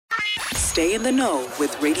Stay in the know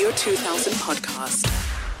with Radio 2000 podcast.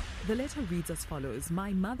 The letter reads as follows.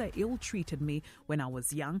 My mother ill-treated me when I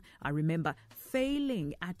was young. I remember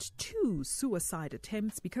failing at 2 suicide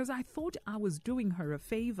attempts because I thought I was doing her a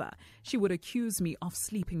favor. She would accuse me of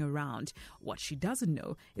sleeping around. What she doesn't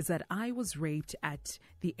know is that I was raped at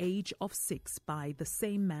the age of 6 by the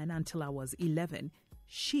same man until I was 11.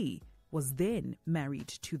 She was then married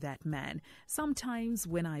to that man. Sometimes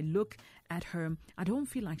when I look at her, I don't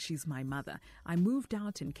feel like she's my mother. I moved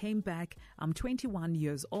out and came back. I'm 21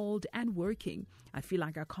 years old and working. I feel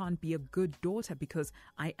like I can't be a good daughter because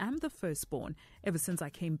I am the firstborn. Ever since I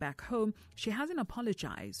came back home, she hasn't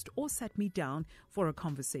apologized or sat me down for a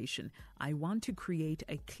conversation. I want to create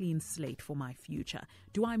a clean slate for my future.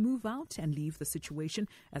 Do I move out and leave the situation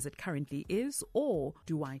as it currently is, or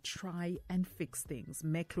do I try and fix things?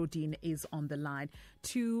 Mme Claudine is on the line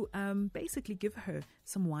to basically give her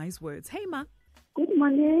some wise words. Hey, Ma. Good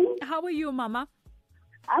morning. How are you, Mama?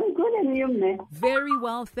 I'm good, and you, Ma? Very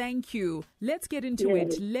well, thank you. Let's get into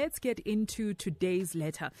it. Let's get into today's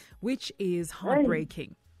letter, which is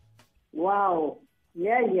heartbreaking. Wow.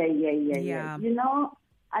 Yeah. You know,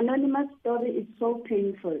 anonymous story is so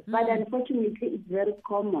painful, but unfortunately it's very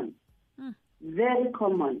common. Very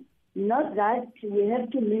common. Not that we have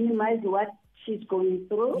to minimize what she's going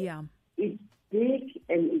through. Yeah. It's big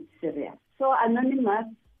and it's serious. So, Anonymous,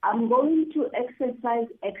 I'm going to exercise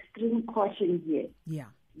extreme caution here. Yeah.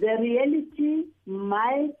 The reality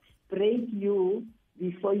might break you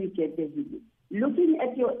before you get the healing. Looking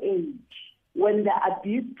at your age, when the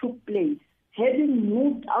abuse took place, having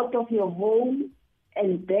moved out of your home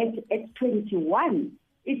and back at 21,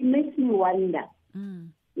 it makes me wonder,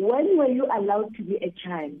 when were you allowed to be a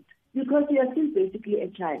child? Because you are still basically a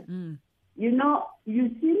child. You know, you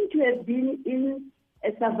seem to have been in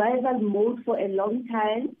a survival mode for a long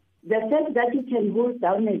time. The fact that you can hold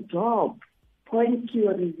down a job points to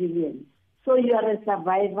your resilience. So you are a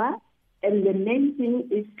survivor, and the main thing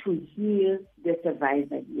is to heal the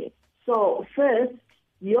survivor here. So first,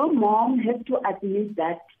 your mom has to admit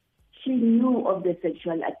that she knew of the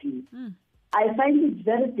sexual abuse. I find it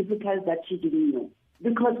very difficult that she didn't know,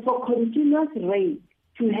 because for continuous rape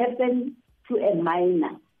to happen to a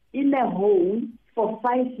minor in a home for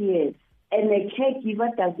 5 years and a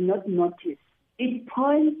caregiver does not notice, it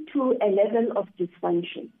points to a level of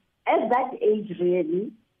dysfunction. At that age,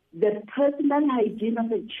 really, the personal hygiene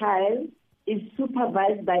of a child is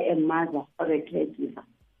supervised by a mother or a caregiver.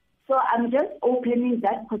 So I'm just opening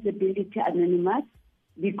that possibility, Anonymous,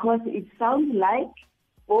 because it sounds like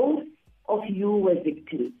both of you were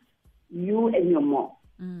victims, you and your mom.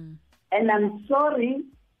 And I'm sorry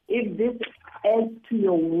if this adds to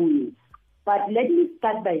your wounds, but let me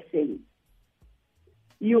start by saying,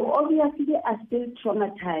 you obviously are still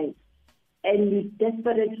traumatized and you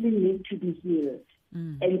desperately need to be healed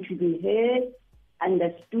and to be heard,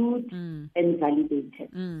 understood, and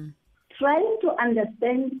validated. Trying to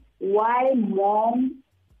understand why mom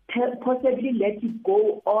possibly let it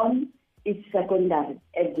go on is secondary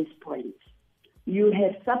at this point. You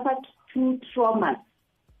have suffered 2 traumas: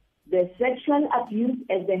 the sexual abuse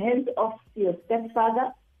at the hands of your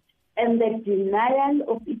stepfather and the denial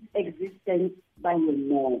of its existence by your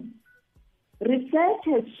mom. Research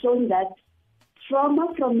has shown that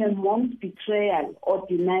trauma from a mom's betrayal or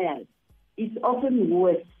denial is often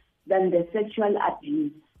worse than the sexual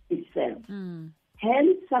abuse itself.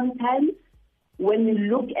 Hence, sometimes when you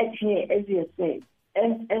look at her, as you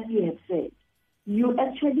have said, you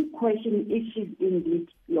actually question if she's indeed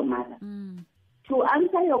your mother. To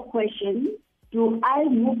answer your question, do I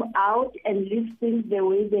move out and leave things the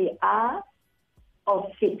way they are or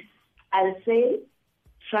fix? I'll say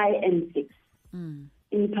try and fix.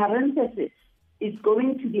 In parentheses, it's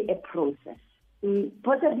going to be a process,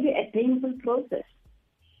 possibly a painful process.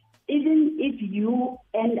 Even if you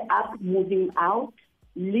end up moving out,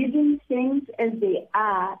 leaving things as they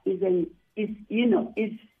are is an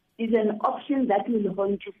option that will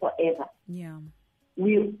haunt you forever. Yeah.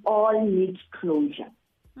 We all need closure.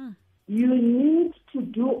 You need to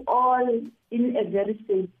do all in a very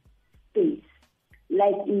safe space,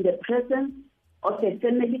 like in the presence of a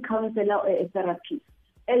family counselor or a therapist.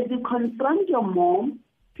 As you confront your mom,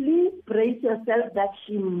 please brace yourself that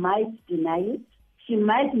she might deny it. She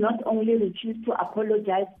might not only refuse to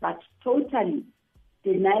apologize, but totally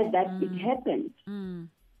deny that it happened,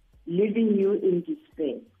 leaving you in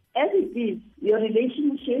despair. As it is, your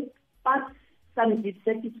relationship sparks some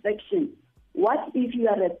dissatisfaction. What if you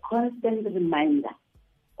are a constant reminder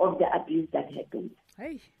of the abuse that happened?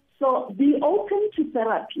 Hey. So be open to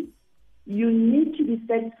therapy. You need to be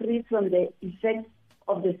set free from the effects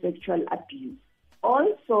of the sexual abuse.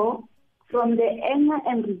 Also, from the anger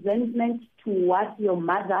and resentment towards your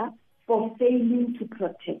mother for failing to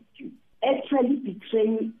protect you, actually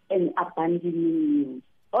betraying and abandoning you.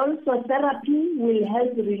 Also, therapy will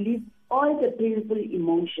help relieve all the painful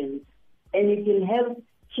emotions, and it will help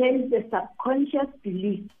change the subconscious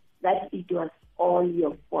belief that it was all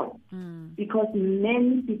your fault. Because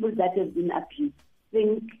many people that have been abused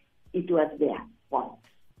think it was their fault.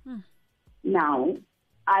 Now,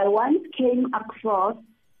 I once came across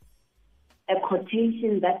a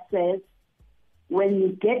quotation that says, when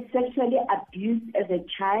you get sexually abused as a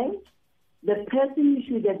child, the person you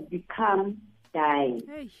should have become dies.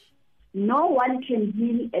 No one can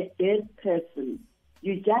heal a dead person.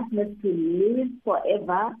 You just have to live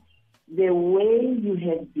forever the way you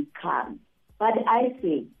have become. But I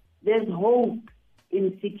say there's hope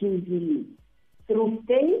in seeking healing through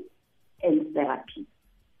faith and therapy.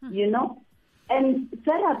 And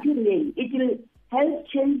therapy, really, it will help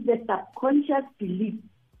change the subconscious belief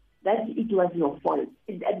that it was your fault.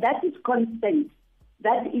 That is constant.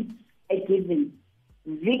 That is a given.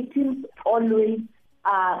 Victims always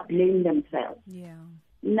blame themselves. Yeah.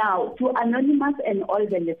 Now, to Anonymous and all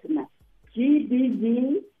the listeners,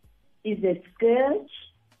 GBV is a scourge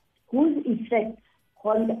whose effects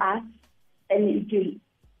haunt us, and it will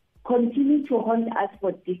continue to haunt us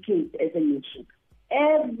for decades as a nation.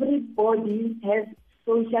 Everybody has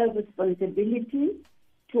social responsibility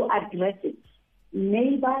to address it.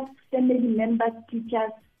 Neighbors, family members,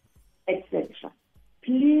 teachers, etc.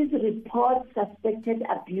 Please report suspected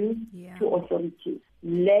abuse to authorities.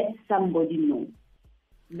 Let somebody know.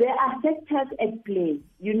 There are factors at play,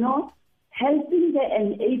 helping the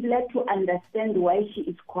enabler to understand why she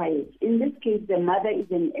is quiet. In this case, the mother is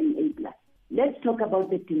an enabler. Let's talk about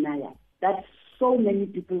the denial that so many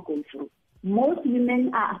people go through. Most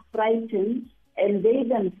women are frightened and they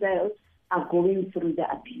themselves are going through the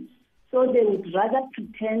abuse. So they would rather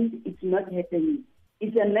pretend it's not happening.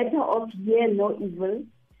 It's a matter of hear no evil,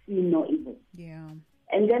 see no evil. Yeah.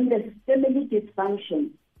 And then the family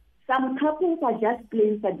dysfunction. Some couples are just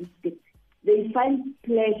plain sadistic. They find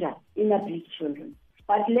pleasure in abused children.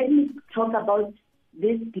 But let me talk about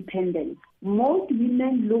this dependence. Most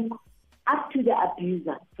women look up to the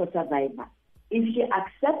abuser for survival. If she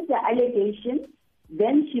accepts the allegation,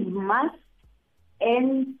 then she must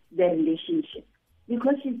end the relationship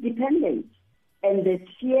because she's dependent and the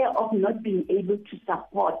fear of not being able to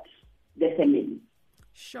support the family.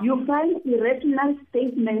 Sure. You find irrational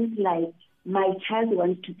statements like, my child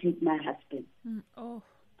wants to take my husband.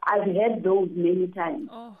 I've heard those many times.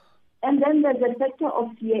 And then there's a factor of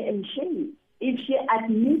fear and shame. If she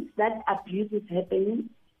admits that abuse is happening,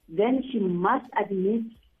 then she must admit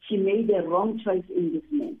she made a wrong choice in this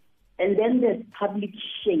man. And then there's public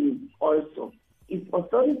shame also. If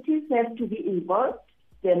authorities have to be involved,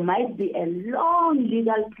 there might be a long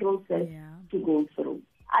legal process to go through.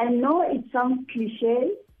 I know it sounds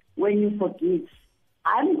cliche when you forgive.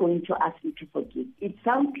 I'm going to ask you to forgive. It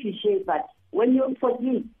sounds cliche, but when you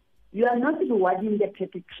forgive, you are not rewarding the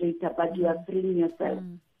perpetrator, but you are freeing yourself.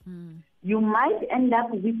 You might end up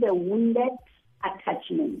with a wounded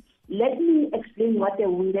attachment. Let me explain what a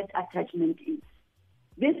wounded attachment is.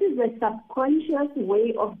 This is a subconscious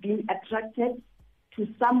way of being attracted to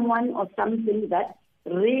someone or something that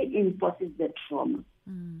reinforces the trauma.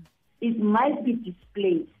 It might be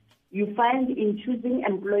displaced. You find in choosing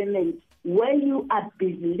employment where you are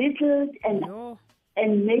belittled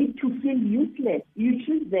and made to feel useless. You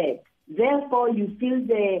choose that. Therefore, you feel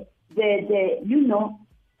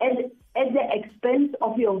at the expense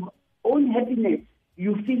of your own happiness,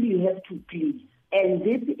 you feel you have to please. And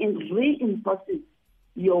this reinforces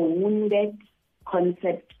your wounded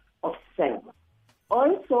concept of self.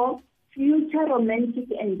 Also, future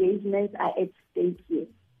romantic engagements are at stake here.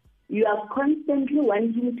 You are constantly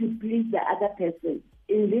wanting to please the other person.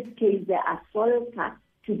 In this case, the assaulter,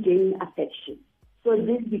 to gain affection. So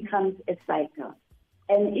this becomes a cycle.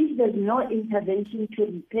 And if there's no intervention to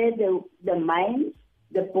repair the mind,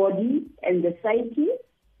 the body, and the psyche,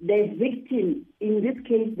 the victim, in this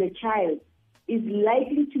case the child, is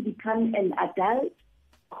likely to become an adult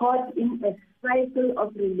caught in a cycle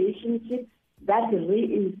of relationships that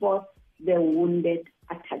reinforce the wounded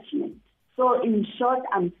attachment. So in short,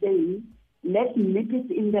 I'm saying, let's nip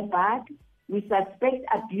it in the bud. We suspect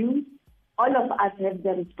abuse. All of us have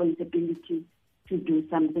the responsibility to do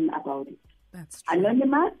something about it. That's true.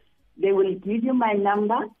 Anonymous, they will give you my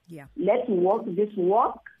number. Yeah. Let's walk this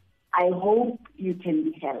walk. I hope you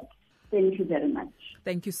can be helped. Thank you very much.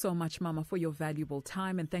 Thank you so much, Mama, for your valuable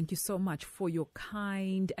time, and thank you so much for your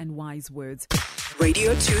kind and wise words.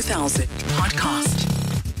 Radio 2000 podcast.